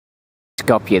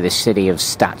Skopje, the city of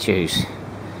statues.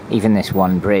 Even this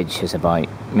one bridge has about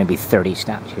maybe 30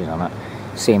 statues on it.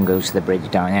 Same goes to the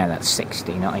bridge down there, that's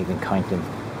 60, not even counting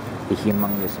the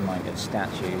humongous amount of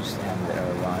statues that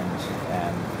are around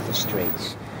the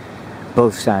streets.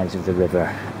 Both sides of the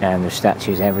river, and there's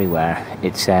statues everywhere.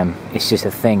 It's just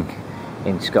a thing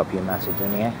in Skopje,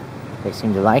 Macedonia. They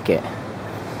seem to like it.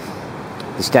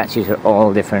 The statues are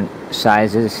all different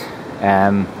sizes.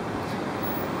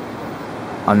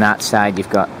 On that side you've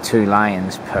got 2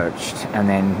 lions perched, and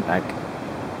then like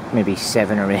maybe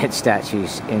 7 or 8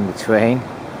 statues in between.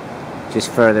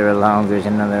 Just further along there's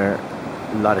another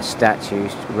lot of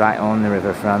statues right on the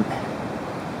riverfront,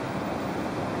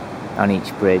 on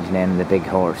each bridge, and then the big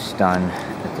horse down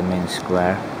at the main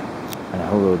square, and a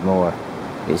whole load more.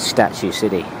 It's Statue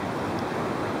City.